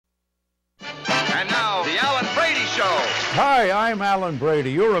And now, the Alan Brady Show. Hi, I'm Alan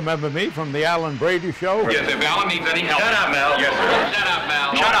Brady. You remember me from the Alan Brady Show? Yes, if Alan needs any help. Shut up, Mel. Yes, sir. Shut up,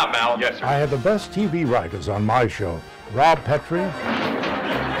 Mel. Shut up, Mel. Yes, sir. I had the best TV writers on my show. Rob Petrie,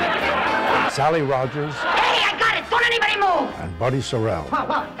 Sally Rogers. Hey, I got it! Don't anybody move! And Buddy Sorrell.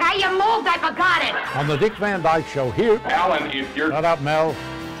 Well, how you moved, I forgot it! On the Dick Van Dyke Show here. Alan, if you're... Shut up, Mel.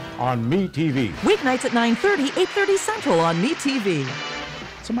 On Me TV. Weeknights at 9:30, 8:30 Central on Me TV.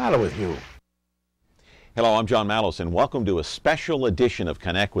 What's the matter with you? Hello, I'm John Malos, and welcome to a special edition of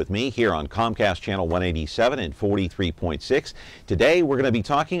Connect with Me here on Comcast Channel 187 and 43.6. Today, we're going to be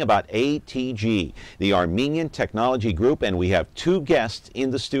talking about ATG, the Armenian Technology Group, and we have two guests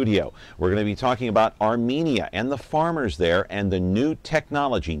in the studio. We're going to be talking about Armenia and the farmers there and the new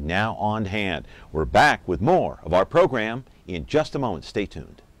technology now on hand. We're back with more of our program in just a moment. Stay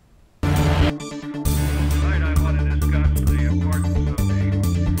tuned.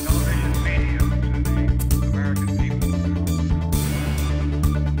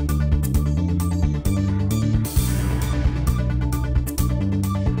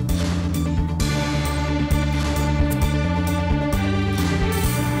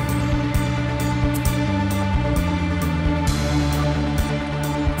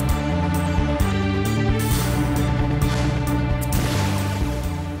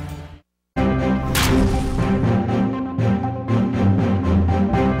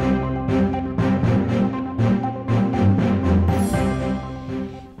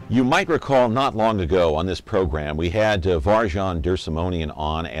 You might recall not long ago on this program we had Varoujan Der Simonian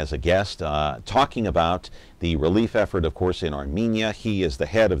on as a guest talking about the relief effort, of course, in Armenia. He is the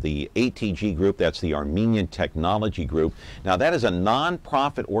head of the ATG group, that's the Armenian Technology Group. Now that is a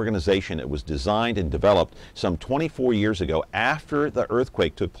non-profit organization that was designed and developed some 24 years ago after the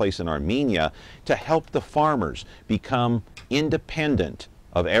earthquake took place in Armenia to help the farmers become independent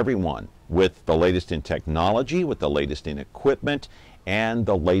of everyone with the latest in technology, with the latest in equipment, and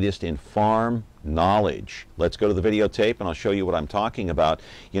the latest in farm knowledge. Let's go to the videotape and I'll show you what I'm talking about.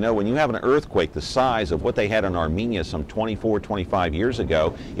 You know, when you have an earthquake the size of what they had in Armenia some 25 years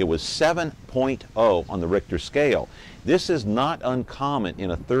ago, it was 7.0 on the Richter scale. This is not uncommon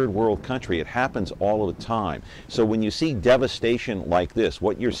in a third world country. It happens all of the time. So when you see devastation like this,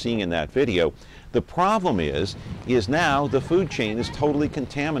 what you're seeing in that video, the problem is now the food chain is totally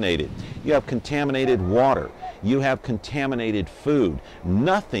contaminated. You have contaminated water. You have contaminated food.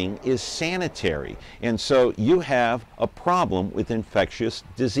 Nothing is sanitary. And so you have a problem with infectious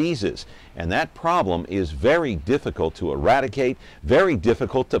diseases. And that problem is very difficult to eradicate, very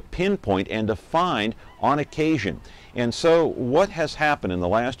difficult to pinpoint and to find on occasion. And so what has happened in the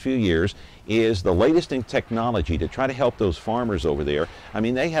last few years is the latest in technology to try to help those farmers over there. I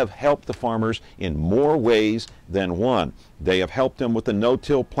mean, they have helped the farmers in more ways than one. They have helped them with the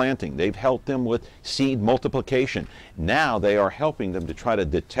no-till planting. They've helped them with seed multiplication. Now they are helping them to try to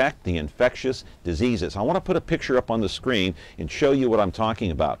detect the infectious diseases. I want to put a picture up on the screen and show you what I'm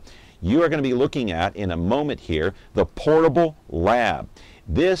talking about. You are going to be looking at, in a moment here, the portable lab.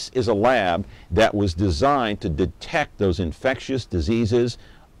 This is a lab that was designed to detect those infectious diseases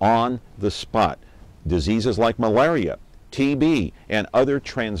on the spot. Diseases like malaria, TB, and other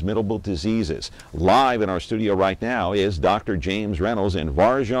transmittable diseases. Live in our studio right now is Dr. James Reynolds and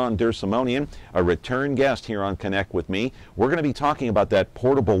Varoujan Der Simonian, a return guest here on Connect with Me. We're going to be talking about that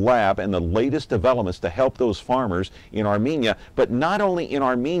portable lab and the latest developments to help those farmers in Armenia, but not only in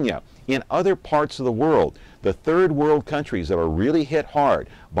Armenia, in other parts of the world. The third world countries that are really hit hard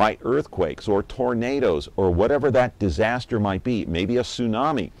by earthquakes or tornadoes or whatever that disaster might be, maybe a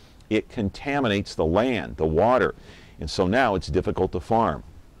tsunami, it contaminates the land, the water, and so now it's difficult to farm.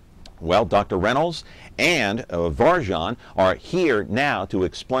 Well, Dr. Reynolds and Varoujan are here now to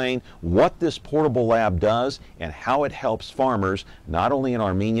explain what this portable lab does and how it helps farmers, not only in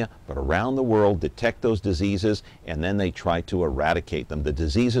Armenia, but around the world, detect those diseases, and then they try to eradicate them, the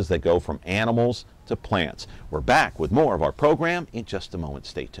diseases that go from animals to plants. We're back with more of our program in just a moment.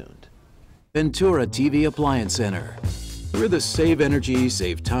 Stay tuned. Ventura TV Appliance Center. We're the save energy,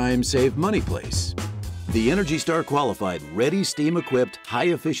 save time, save money place. The Energy Star qualified, ready steam equipped, high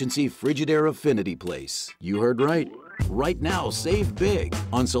efficiency Frigidaire affinity place. You heard right. Right now, save big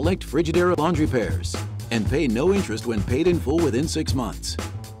on select Frigidaire laundry pairs and pay no interest when paid in full within 6 months.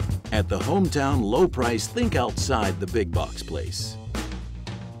 At the hometown low price, think outside the big box place.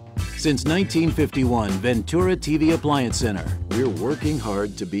 Since 1951, Ventura TV Appliance Center. We're working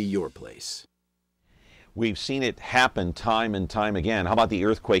hard to be your place. We've seen it happen time and time again. How about the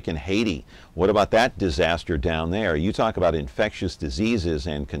earthquake in Haiti? What about that disaster down there? You talk about infectious diseases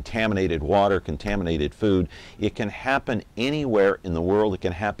and contaminated water, contaminated food. It can happen anywhere in the world. It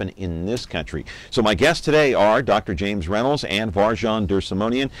can happen in this country. So my guests today are Dr. James Reynolds and Varoujan Der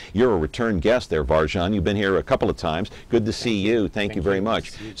Simonian. You're a return guest there, Varoujan. You've been here a couple of times. Good to see you. Thank you very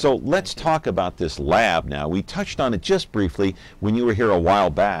much. So let's talk about this lab now. We touched on it just briefly when you were here a while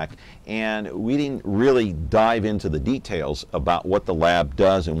back, and we didn't really dive into the details about what the lab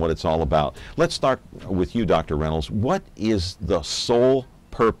does and what it's all about. Let's start with you, Dr. Reynolds. What is the sole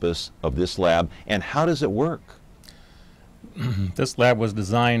purpose of this lab, and how does it work? This lab was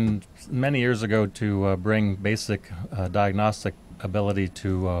designed many years ago to bring basic diagnostic ability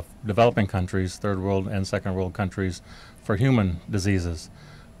to developing countries, third world and second world countries, for human diseases,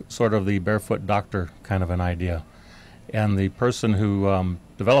 sort of the barefoot doctor kind of an idea. And the person who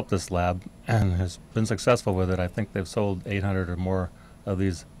developed this lab and has been successful with it, I think they've sold 800 or more of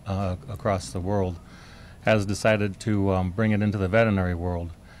these across the world, has decided to bring it into the veterinary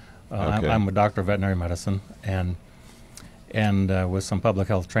world. Okay. I'm a doctor of veterinary medicine and with some public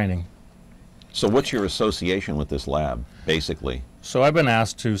health training. So what's your association with this lab, basically? So I've been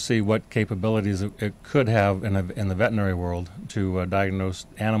asked to see what capabilities it could have in the veterinary world to diagnose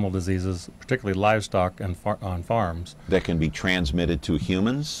animal diseases, particularly livestock and on farms. That can be transmitted to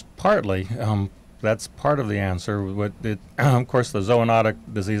humans? Partly. That's part of the answer. Of course, the zoonotic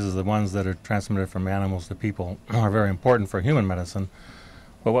diseases, the ones that are transmitted from animals to people, are very important for human medicine.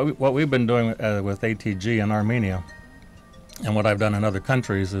 But what we've been doing with ATG in Armenia, and what I've done in other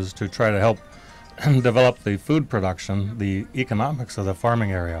countries, is to try to help develop the food production, the economics of the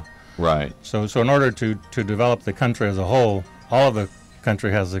farming area. Right. So in order to develop the country as a whole, all of the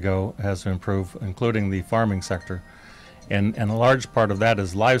country has to improve, including the farming sector. And a large part of that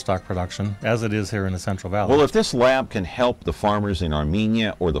is livestock production, as it is here in the Central Valley. Well, if this lab can help the farmers in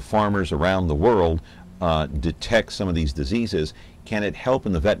Armenia or the farmers around the world detect some of these diseases, can it help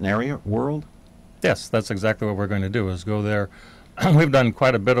in the veterinary world? Yes, that's exactly what we're going to do, is go there. We've done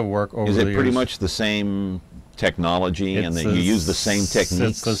quite a bit of work over the years. Is it pretty much the same technology and that you use the same techniques?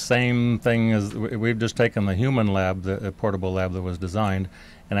 It's the same thing as we've just taken the human lab, the portable lab that was designed,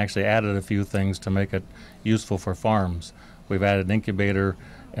 and actually added a few things to make it useful for farms. We've added an incubator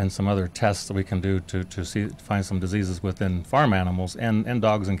and some other tests that we can do to find some diseases within farm animals and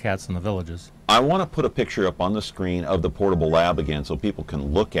dogs and cats in the villages. I want to put a picture up on the screen of the portable lab again so people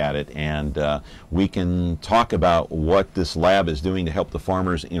can look at it, and we can talk about what this lab is doing to help the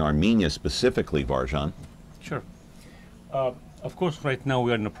farmers in Armenia specifically, Varoujan. Sure. Of course, right now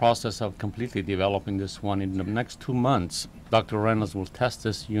we are in the process of completely developing this one. In the next 2 months, Dr. Reynolds will test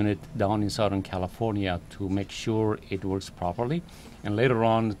this unit down in Southern California to make sure it works properly. And later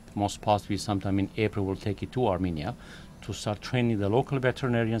on, most possibly sometime in April, we'll take it to Armenia to start training the local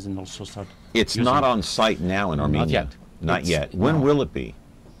veterinarians and also start. It's not on site now in Armenia? Not yet. Not yet. When will it be?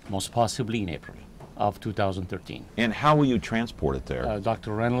 Most possibly in April of 2013. And how will you transport it there?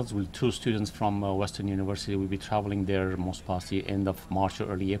 Dr. Reynolds with 2 students from Western University will be traveling there most possibly end of March or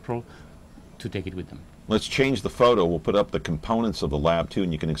early April to take it with them. Let's change the photo. We'll put up the components of the lab too,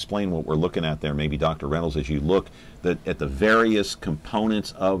 and you can explain what we're looking at there, maybe Dr. Reynolds, as you look at the various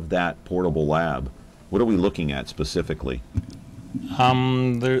components of that portable lab. What are we looking at specifically?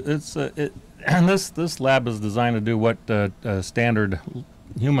 This lab is designed to do what a standard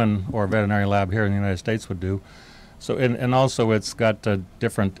human or veterinary lab here in the United States would do. So, and also it's got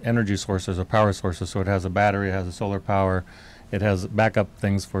different energy sources or power sources. So it has a battery, it has a solar power, it has backup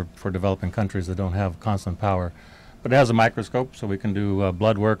things for developing countries that don't have constant power. But it has a microscope, so we can do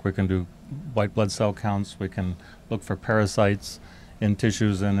blood work, we can do white blood cell counts, we can look for parasites in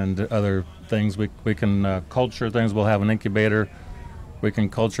tissues and other things. We can culture things. We'll have an incubator. We can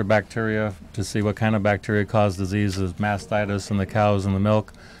culture bacteria to see what kind of bacteria cause diseases, mastitis in the cows and the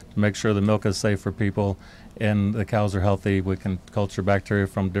milk, to make sure the milk is safe for people and the cows are healthy. We can culture bacteria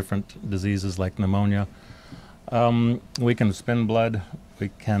from different diseases like pneumonia. We can spin blood. We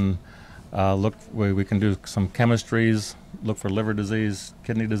can we can do some chemistries, look for liver disease,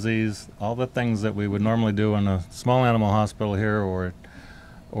 kidney disease, all the things that we would normally do in a small animal hospital here or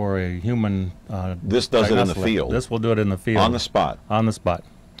a human. This does it in the field. This will do it in the field. On the spot. On the spot.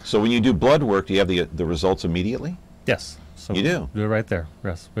 So when you do blood work, do you have the results immediately? Yes. So you do? Do it right there.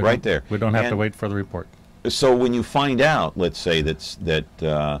 Yes. Right there. We don't have to wait for the report. So when you find out, let's say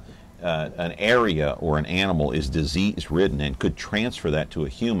that an area or an animal is disease-ridden and could transfer that to a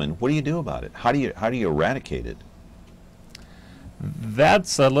human, what do you do about it? How do you eradicate it?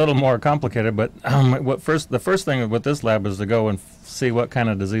 That's a little more complicated, but the first thing with this lab is to go and see what kind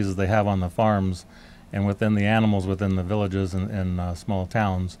of diseases they have on the farms and within the animals within the villages and small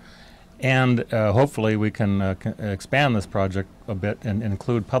towns. And hopefully we can expand this project a bit and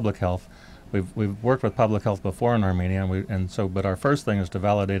include public health. We've worked with public health before in Armenia, but our first thing is to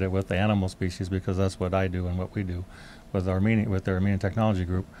validate it with the animal species, because that's what I do and what we do with the Armenian Technology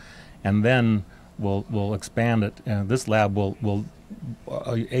Group, and then we'll expand it. This lab will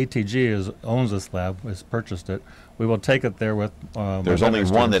ATG owns this lab, has purchased it. We will take it there with. There's only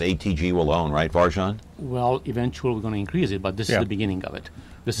one that ATG will own, right, Varoujan? Well, eventually we're going to increase it, but this is the beginning of it.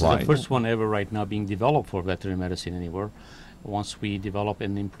 This is Right. the first one ever right now being developed for veterinary medicine anywhere. Once we develop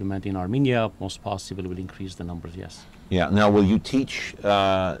and implement in Armenia, most possibly we'll increase the numbers, yes. Yeah. Now, will you teach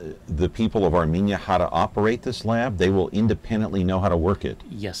the people of Armenia how to operate this lab? They will independently know how to work it.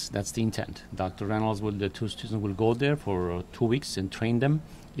 Yes, that's the intent. Dr. Reynolds, the two students will go there for 2 weeks and train them.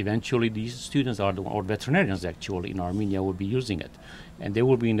 Eventually, these students or veterinarians actually in Armenia will be using it. And they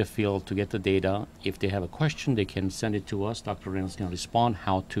will be in the field to get the data. If they have a question, they can send it to us. Dr. Reynolds can respond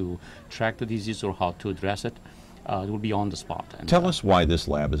how to track the disease or how to address it. It will be on the spot. And, Tell us why this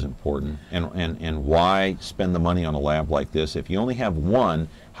lab is important, and why spend the money on a lab like this. If you only have one,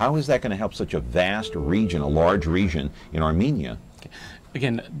 how is that going to help such a vast region, a large region in Armenia? Okay.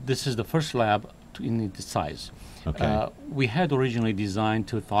 Again, this is the first lab in its size. Okay. We had originally designed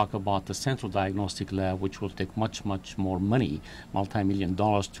to talk about the central diagnostic lab, which will take much more money, multi-million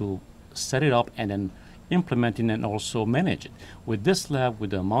dollars, to set it up and then implement it and also manage it. With this lab, with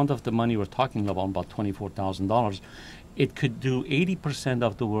the amount of the money we're talking about $24,000, it could do 80%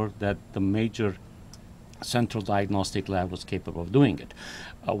 of the work that the major central diagnostic lab was capable of doing it.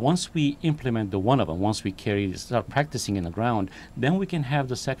 Once we implement the one of them, once we start practicing in the ground, then we can have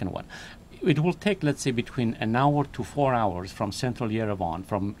the second one. It will take, let's say, between an hour to 4 hours from central Yerevan,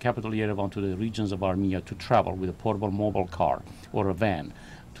 from capital Yerevan to the regions of Armenia, to travel with a portable mobile car or a van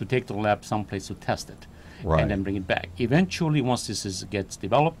to take the lab someplace to test it. Right. And then bring it back. Eventually, once this gets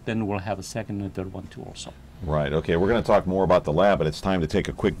developed, then we'll have a second and third one too also. Right. Okay, we're going to talk more about the lab, but it's time to take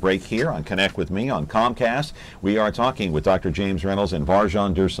a quick break here on Connect with Me on Comcast. We are talking with Dr. James Reynolds and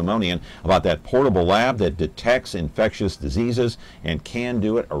Varoujan Der Simonian about that portable lab that detects infectious diseases and can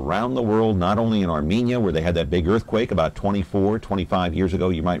do it around the world, not only in Armenia, where they had that big earthquake about 25 years ago,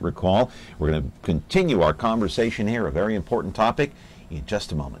 you might recall. We're going to continue our conversation here, a very important topic, in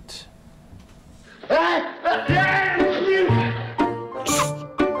just a moment.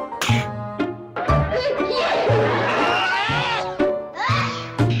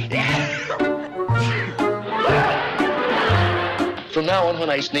 From now on, when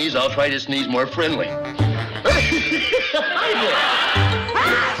I sneeze, I'll try to sneeze more friendly.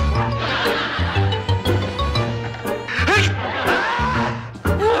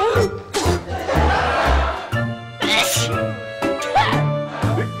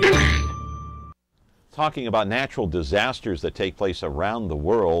 Talking about natural disasters that take place around the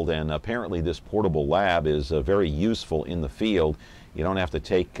world, and apparently this portable lab is very useful in the field. You don't have to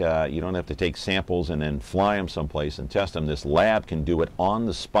take samples and then fly them someplace and test them. This lab can do it on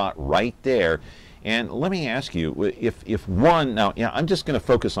the spot right there. And let me ask you, if one, now, I'm just going to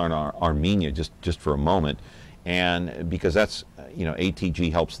focus on Armenia just for a moment, and because that's,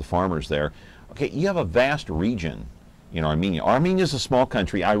 ATG helps the farmers there. Okay, you have a vast region in Armenia. Armenia is a small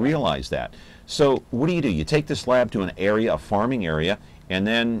country, I realize that. So what do? You take this lab to an area, a farming area, and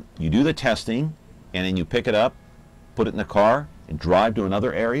then you do the testing, and then you pick it up, put it in the car, and drive to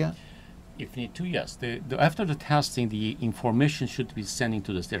another area? If need to, yes. After the testing, the information should be sending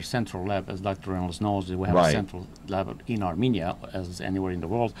to their central lab. As Dr. Reynolds knows, we have a central lab in Armenia, as anywhere in the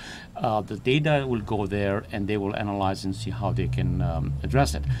world. The data will go there, and they will analyze and see how they can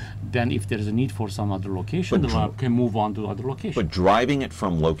address it. Then if there is a need for some other location, the lab can move on to other location. But driving it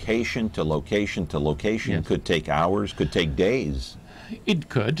from location to location to location could take hours, could take days. It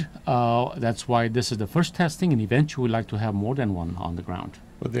could. That's why this is the first testing, and eventually we'd like to have more than one on the ground.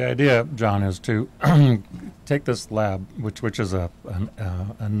 But the idea, John, is to take this lab, which is a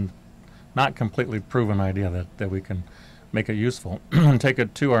not completely proven idea that we can make it useful, and take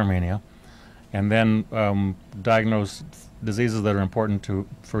it to Armenia, and then diagnose diseases that are important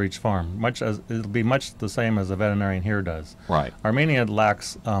for each farm. It'll be much the same as a veterinarian here does. Right. Armenia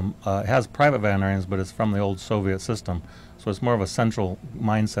lacks has private veterinarians, but it's from the old Soviet system, so it's more of a central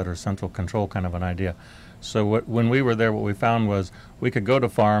mindset or central control kind of an idea. So when we were there, what we found was we could go to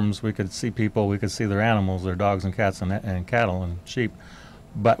farms, we could see people, we could see their animals, their dogs and cats and cattle and sheep,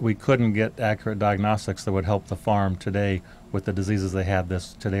 but we couldn't get accurate diagnostics that would help the farm today with the diseases they had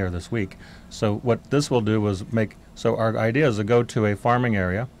today or this week. So what this will do is so our idea is to go to a farming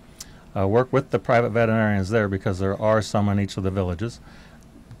area, work with the private veterinarians there, because there are some in each of the villages,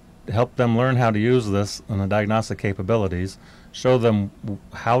 help them learn how to use this and the diagnostic capabilities, show them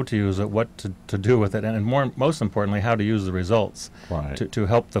how to use it, what to do with it, and most importantly, how to use the results to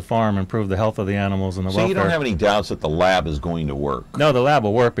help the farm improve the health of the animals and the welfare. So you don't have any doubts that the lab is going to work? No, the lab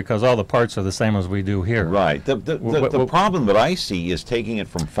will work because all the parts are the same as we do here. Right. The problem that I see is taking it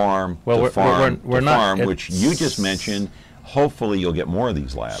from farm to farm, which you just mentioned. Hopefully you'll get more of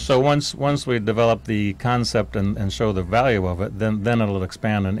these labs. So once we develop the concept and show the value of it, then it'll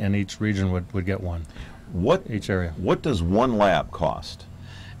expand, and each region would get one. Each area. What does one lab cost?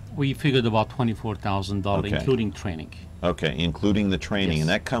 We figured about $24,000, including training. Okay, including the training, and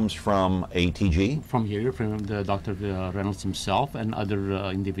that comes from ATG? From here, from the Dr. Reynolds himself and other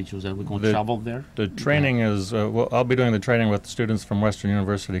individuals that we're going to travel there. The training is, well, I'll be doing the training with students from Western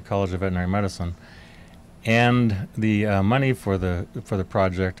University College of Veterinary Medicine. And the money for the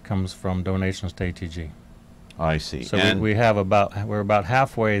project comes from donations to ATG. I see. So we're about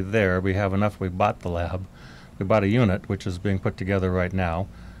halfway there. We have enough. We bought the lab. We bought a unit which is being put together right now,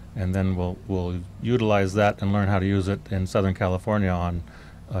 and then we'll utilize that and learn how to use it in Southern California on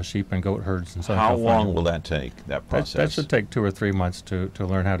sheep and goat herds in Southern California. How long will that take? That process? That should take 2 or 3 months to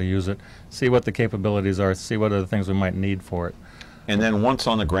learn how to use it, see what the capabilities are, see what other things we might need for it. And then once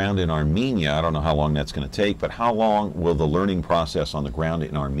on the ground in Armenia, I don't know how long that's going to take, but how long will the learning process on the ground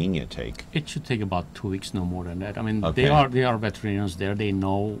in Armenia take? It should take about 2 weeks, no more than that. I mean, they are veterinarians there. They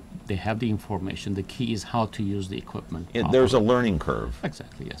know, they have the information. The key is how to use the equipment. There's a learning curve.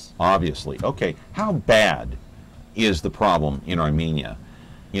 Exactly, yes. Obviously. Okay, how bad is the problem in Armenia?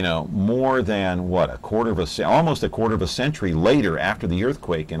 You know, more than, what, almost a quarter of a century later after the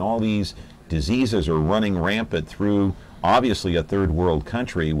earthquake, and all these diseases are running rampant through obviously a third world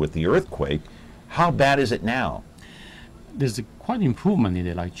country with the earthquake. How bad is it now? There's quite improvement in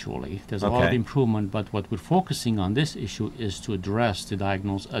it, actually. There's a lot of improvement, but what we're focusing on this issue is to address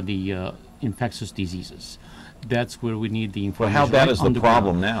the infectious diseases. That's where we need the information. Well, how bad is the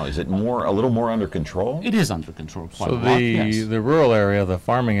problem now? Is it a little more under control? It is under control quite a lot, the rural area, the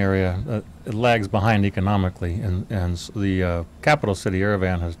farming area, it lags behind economically, and the capital city,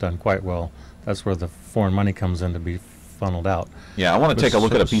 Yerevan, has done quite well. That's where the foreign money comes in to be funneled out. Yeah, I want to take a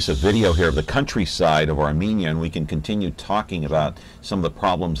look at a piece of video here of the countryside of Armenia, and we can continue talking about some of the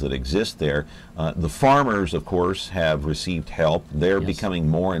problems that exist there. The farmers, of course, have received help. They're becoming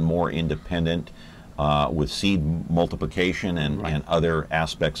more and more independent with seed multiplication and other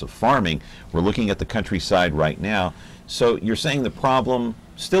aspects of farming. We're looking at the countryside right now. So you're saying the problem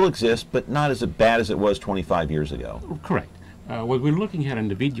still exists, but not as bad as it was 25 years ago. Correct. What we're looking at in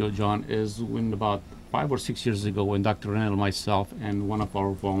the video, John, is when about 5 or 6 years ago, when Dr. Reynolds, myself, and one of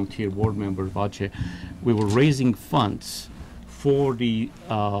our volunteer board members, Vache, we were raising funds for the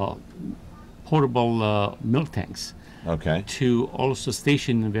portable milk tanks. To also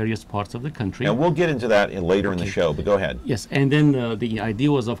station in various parts of the country. And we'll get into that later in the show, but go ahead. Yes, and then the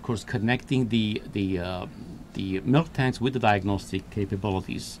idea was, of course, connecting the milk tanks with the diagnostic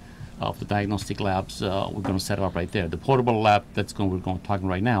capabilities of the diagnostic labs. We're going to set up right there. The portable lab we're going to talk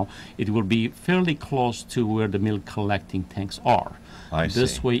right now, it will be fairly close to where the milk collecting tanks are.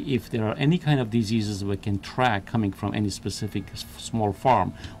 This way, if there are any kind of diseases we can track coming from any specific small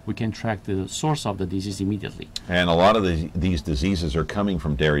farm, we can track the source of the disease immediately. And a lot of these diseases are coming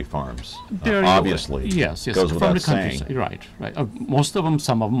from dairy farms, obviously. Yes, goes from without the saying. countries. Right. Most of them,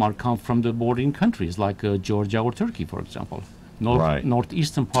 some of them come from the bordering countries, like Georgia or Turkey, for example.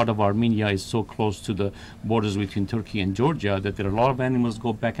 Northeastern part of Armenia is so close to the borders between Turkey and Georgia that there are a lot of animals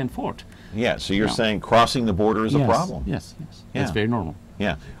go back and forth. Yeah, so you're saying crossing the border is a problem? Yes. That's very normal.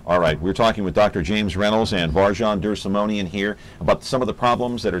 Yeah. All right. We're talking with Dr. James Reynolds and Varoujan Der Simonian here about some of the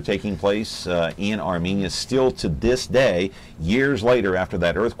problems that are taking place in Armenia still to this day, years later after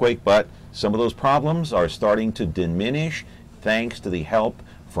that earthquake, but some of those problems are starting to diminish thanks to the help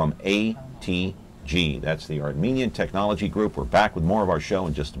from ATG. That's the Armenian Technology Group. We're back with more of our show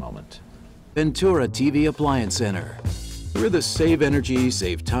in just a moment. Ventura TV Appliance Center. We're the save energy,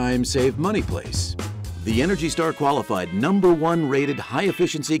 save time, save money place. The Energy Star qualified #1 rated high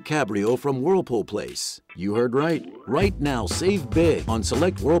efficiency Cabrio from Whirlpool Place. You heard right. Right now, save big on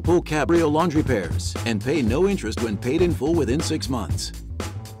select Whirlpool Cabrio laundry pairs and pay no interest when paid in full within 6 months.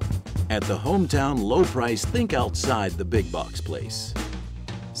 At the hometown low price, think outside the big box place.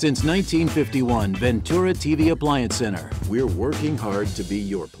 Since 1951, Ventura TV Appliance Center. We're working hard to be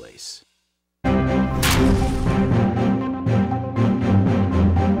your place.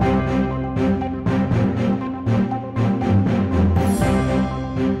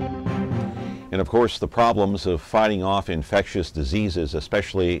 And of course, the problems of fighting off infectious diseases,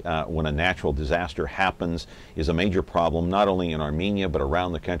 especially when a natural disaster happens, is a major problem, not only in Armenia, but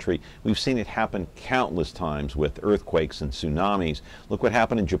around the country. We've seen it happen countless times with earthquakes and tsunamis. Look what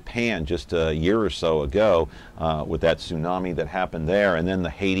happened in Japan just a year or so ago with that tsunami that happened there, and then the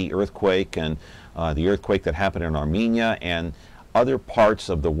Haiti earthquake, and the earthquake that happened in Armenia, and other parts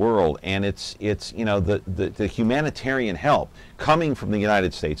of the world. And it's you know, the humanitarian help coming from the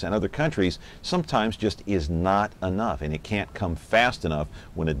United States and other countries sometimes just is not enough, and it can't come fast enough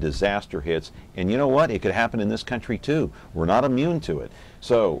when a disaster hits. And you know what? It could happen in this country too. We're not immune to it.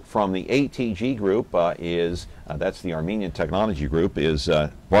 So from the ATG group that's the Armenian Technology Group, is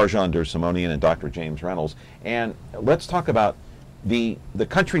Varoujan Der Simonian and Dr. James Reynolds. And let's talk about the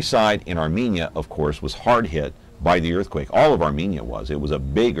countryside in Armenia, of course, was hard hit by the earthquake. All of Armenia was. It was a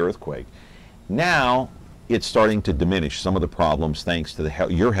big earthquake. Now it's starting to diminish some of the problems thanks to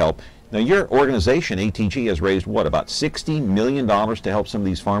your help. Now your organization, ATG, has raised what, about $60 million to help some of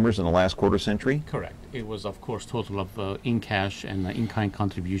these farmers in the last quarter century? Correct. It was, of course, total of in cash and in-kind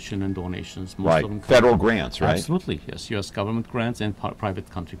contribution and donations. Most Right. of them Federal grants, right? Absolutely, yes. U.S. government grants and private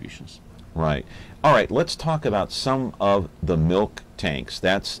contributions. Right. All right, let's talk about some of the milk tanks.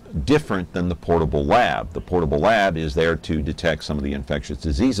 That's different than the portable lab. The portable lab is there to detect some of the infectious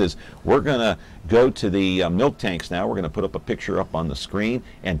diseases. We're going to go to the milk tanks now. We're going to put up a picture up on the screen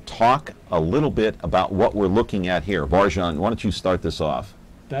and talk a little bit about what we're looking at here. Varoujan, why don't you start this off?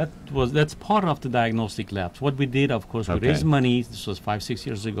 That's part of the diagnostic labs. What we did, of course, we raised money, this was 5-6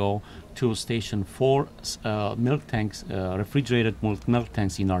 years ago, to station 4 milk tanks, refrigerated milk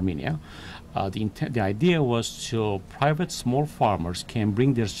tanks in Armenia. The idea was to private small farmers can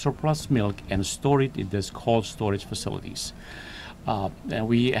bring their surplus milk and store it in these cold storage facilities. And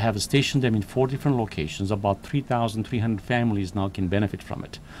we have stationed them in 4 different locations. About 3,300 families now can benefit from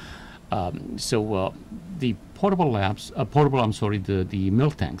it. The portable labs, the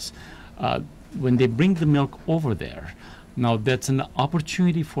milk tanks, when they bring the milk over there, now that's an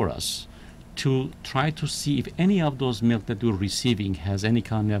opportunity for us to try to see if any of those milk that we're receiving has any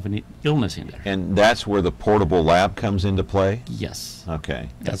kind of an illness in there. And that's where the portable lab comes into play? Yes. Okay.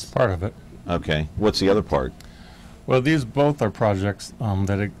 That's part of it. Okay. What's the other part? Well, these both are projects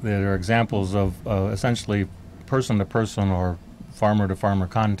that are examples of essentially person-to-person or farmer-to-farmer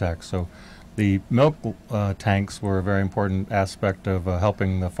contact. So the milk tanks were a very important aspect of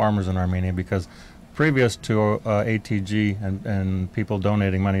helping the farmers in Armenia, because previous to ATG and people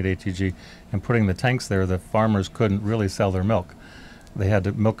donating money to ATG and putting the tanks there, the farmers couldn't really sell their milk. They had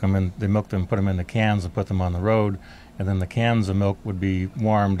to milk them, and they milked them, put them in the cans and put them on the road, and then the cans of milk would be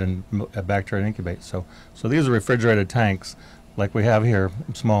warmed and bacteria incubate. So these are refrigerated tanks like we have here,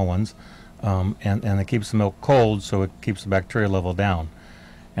 small ones, and it keeps the milk cold, so it keeps the bacteria level down.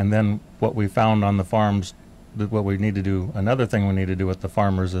 And then what we found on the farms, what we need to do, another thing we need to do with the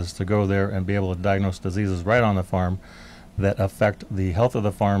farmers, is to go there and be able to diagnose diseases right on the farm that affect the health of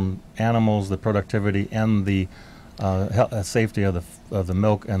the farm animals, the productivity, and the safety of the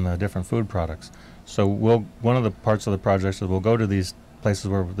milk and the different food products. So one of the parts of the project is we'll go to these places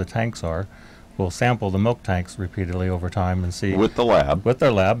where the tanks are. We'll sample the milk tanks repeatedly over time and see with the lab, with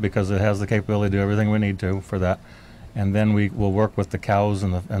their lab, because it has the capability to do everything we need to for that. And then we will work with the cows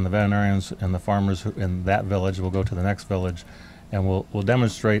and the veterinarians and the farmers in that village. We'll go to the next village, and we'll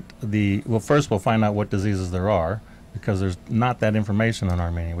demonstrate first we'll find out what diseases there are, because there's not that information in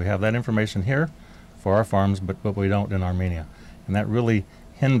Armenia. We have that information here for our farms, but we don't in Armenia. And that really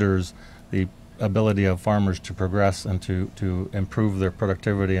hinders the ability of farmers to progress and to improve their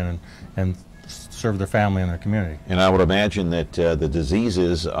productivity and serve their family and their community. And I would imagine that the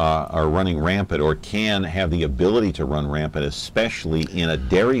diseases are running rampant, or can have the ability to run rampant, especially in a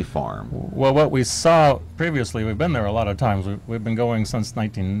dairy farm. Well, what we saw previously, we've been there a lot of times. We've been going since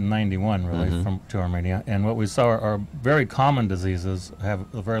 1991, really, to Armenia. And what we saw are very common diseases have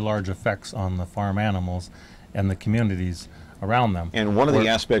very large effects on the farm animals and the communities around them. And one of the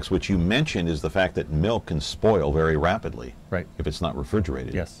aspects which you mentioned is the fact that milk can spoil very rapidly, right, if it's not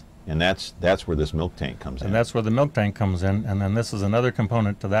refrigerated. Yes. And that's where this milk tank comes in. And that's where the milk tank comes in. And then this is another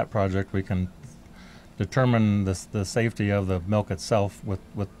component to that project. We can determine the safety of the milk itself with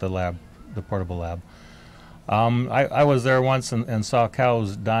the lab, the portable lab. I was there once and saw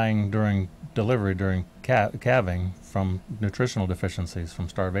cows dying during delivery, during calving, from nutritional deficiencies, from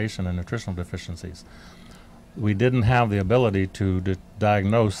starvation and nutritional deficiencies. We didn't have the ability to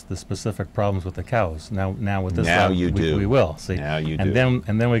diagnose the specific problems with the cows. Now with this lab, we will. See? Now you do.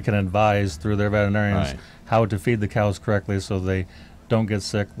 And then we can advise through their veterinarians Right. how to feed the cows correctly so they don't get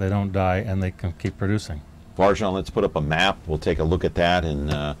sick, they don't die, and they can keep producing. Varoujan, let's put up a map. We'll take a look at that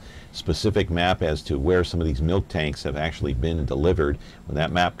and specific map as to where some of these milk tanks have actually been delivered. When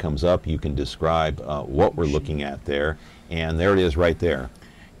that map comes up, you can describe what we're looking at there. And there it is right there.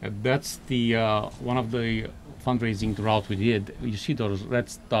 That's the one of the fundraising route we did. You see those red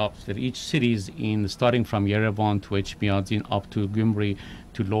stops that each city is in, starting from Yerevan to Echmiadzin up to Gyumri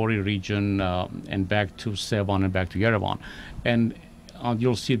to Lori region and back to Sevan and back to Yerevan. And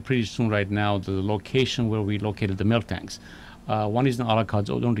you'll see it pretty soon right now, the location where we located the milk tanks. One is in Alakadz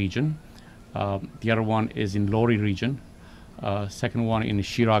Odon region. The other one is in Lori region. Second one in the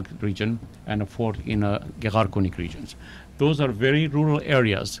Shirag region. And the fourth in Gegarkunik regions. Those are very rural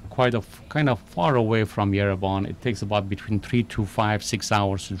areas, kind of far away from Yerevan. It takes about between 3 to 5, 6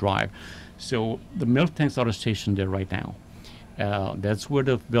 hours to drive. So the milk tanks are stationed there right now. That's where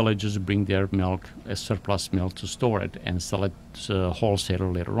the villagers bring their milk, surplus milk, to store it and sell it to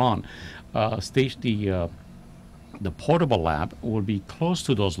wholesaler later on. The portable lab will be close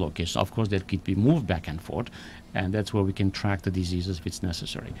to those locations. Of course, that could be moved back and forth, and that's where we can track the diseases if it's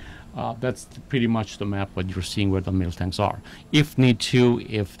necessary. That's pretty much the map, what you're seeing where the milk tanks are. If need to,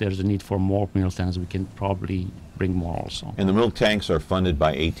 if there's a need for more milk tanks, we can probably bring more also. And the milk tanks are funded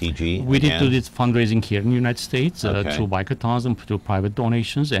by ATG? We did do this fundraising here in the United States Okay. through bike-a-thons and through private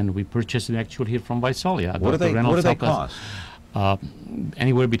donations, and we purchased it actually here from Visalia. What do they cost?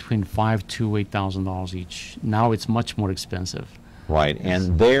 Anywhere between $5,000 to $8,000 each. Now it's much more expensive. Right, Yes.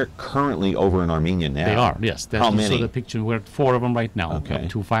 and they're currently over in Armenia now. They are, yes. How You many? saw the picture. We're at 4 of them right now, Okay. up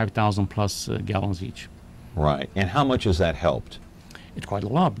to 5,000 plus gallons each. Right, and how much has that helped? It's quite a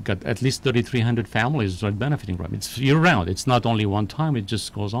lot. We've got at least 3,300 families are benefiting from it. It's year-round. It's not only one time. It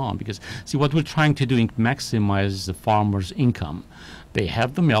just goes on. Because, see, what we're trying to do is maximize the farmer's income. They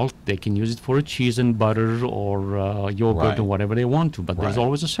have the milk. They can use it for cheese and butter or yogurt Right. or whatever they want to, but there's Right.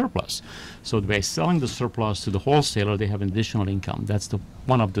 always a surplus. So by selling the surplus to the wholesaler, they have an additional income. That's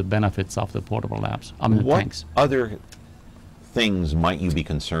one of the benefits of the portable labs, What tanks. other things might you be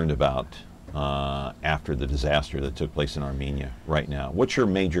concerned about after the disaster that took place in Armenia right now? What's your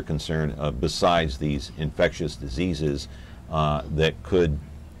major concern besides these infectious diseases that could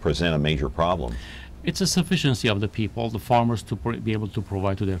present a major problem? It's a sufficiency of the people, the farmers, to be able to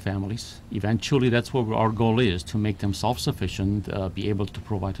provide to their families. Eventually, that's what our goal is, to make them self-sufficient, be able to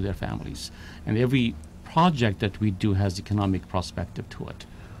provide to their families. And every project that we do has economic perspective to it.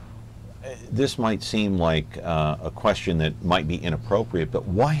 This might seem like a question that might be inappropriate, but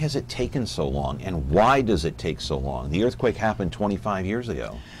why has it taken so long, and why does it take so long? The earthquake happened 25 years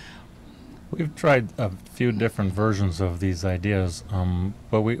ago. We've tried a few different versions of these ideas,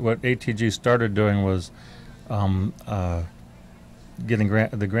 but what ATG started doing was getting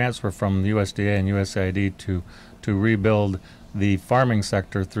the grants were from the USDA and USAID to rebuild the farming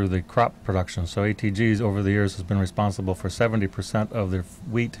sector through the crop production. So ATG's over the years has been responsible for 70% of the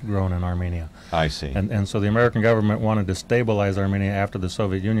wheat grown in Armenia. I see. And so the American government wanted to stabilize Armenia after the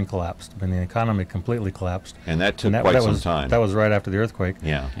Soviet Union collapsed, when the economy completely collapsed. And that took quite some time. That was right after the earthquake.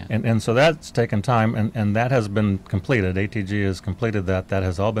 Yeah. And so that's taken time, and that has been completed. ATG has completed that. That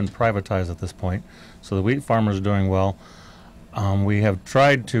has all been privatized at this point. So the wheat farmers are doing well. We have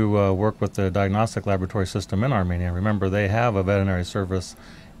tried to work with the diagnostic laboratory system in Armenia. Remember, they have a veterinary service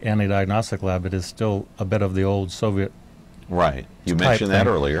and a diagnostic lab. It is still a bit of the old Soviet Right. You type mentioned that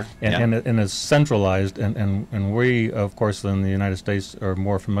thing. earlier. And, and it's centralized, and we, of course, in the United States are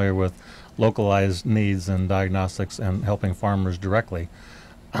more familiar with localized needs and diagnostics and helping farmers directly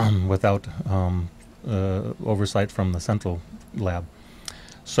without oversight from the central lab.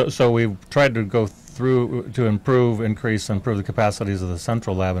 So we've tried to go through to improve the capacities of the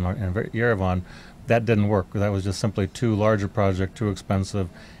central lab in Yerevan. That didn't work. That was just simply too large a project, too expensive,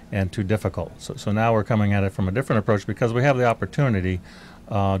 and too difficult. So now we're coming at it from a different approach because we have the opportunity.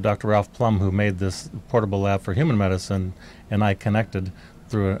 Dr. Ralph Plum, who made this portable lab for human medicine, and I connected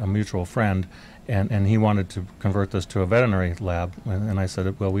through a mutual friend, and he wanted to convert this to a veterinary lab. And I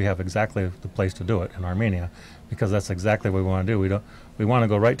said, well, we have exactly the place to do it in Armenia, because that's exactly what we want to do. We want to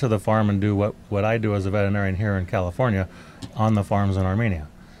go right to the farm and do what I do as a veterinarian here in California on the farms in Armenia.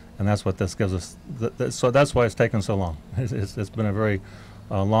 And that's what this gives us. So that's why it's taken so long. It's been a very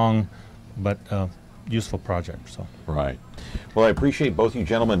long but useful project. So. Right. Well, I appreciate both you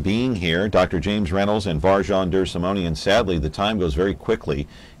gentlemen being here, Dr. James Reynolds and Varoujan Der Simonian. Sadly, the time goes very quickly,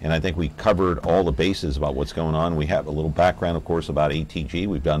 and I think we covered all the bases about what's going on. We have a little background, of course, about ATG.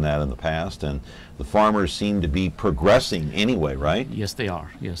 We've done that in the past, and the farmers seem to be progressing anyway, right? Yes, they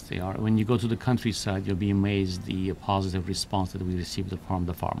are. Yes, they are. When you go to the countryside, you'll be amazed the positive response that we received from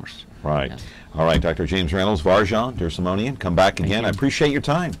the farmers. Right. Yes. All right, Dr. James Reynolds, Varoujan Der Simonian, come back again. I appreciate your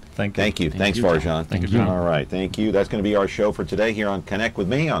time. Thank you. Thank you. Thanks, you, Varoujan. Thank you, John. All right, thank you. That's going to be our show for today here on Connect with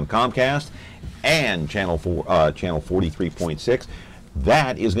Me on Comcast and channel 43.6.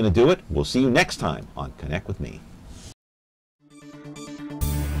 That is going to do it. We'll see you next time on Connect with Me.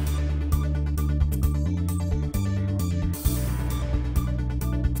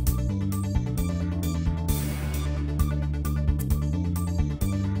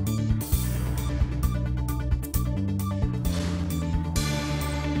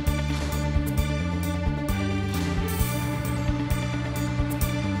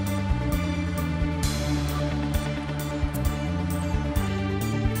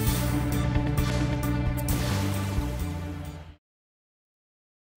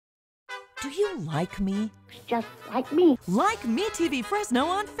 Do you like me? Just like me. Like Me TV Fresno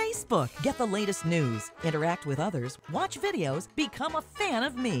on Facebook. Get the latest news, interact with others, watch videos, become a fan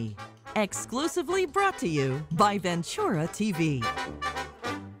of me. Exclusively brought to you by Ventura TV.